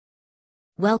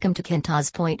Welcome to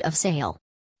Kintoz Point of Sale.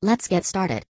 Let's get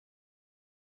started.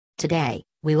 Today,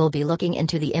 we will be looking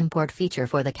into the import feature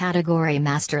for the category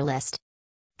master list.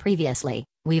 Previously,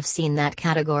 we've seen that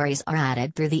categories are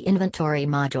added through the inventory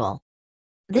module.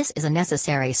 This is a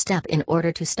necessary step in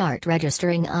order to start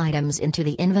registering items into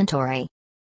the inventory.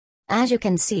 As you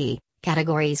can see,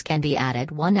 categories can be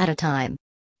added one at a time.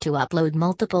 To upload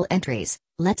multiple entries,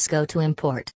 let's go to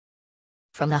Import.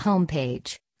 From the home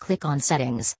page, click on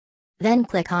Settings. Then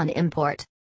click on Import.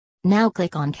 Now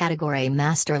click on Category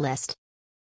Master List.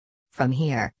 From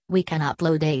here, we can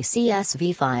upload a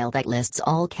CSV file that lists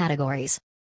all categories.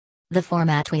 The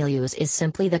format we'll use is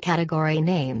simply the category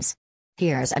names.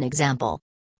 Here's an example.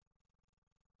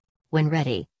 When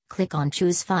ready, click on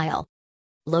Choose File.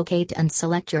 Locate and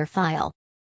select your file.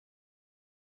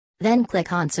 Then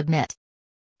click on Submit.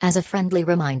 As a friendly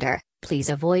reminder, please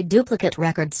avoid duplicate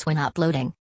records when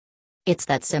uploading. It's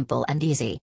that simple and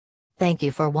easy. Thank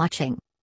you for watching.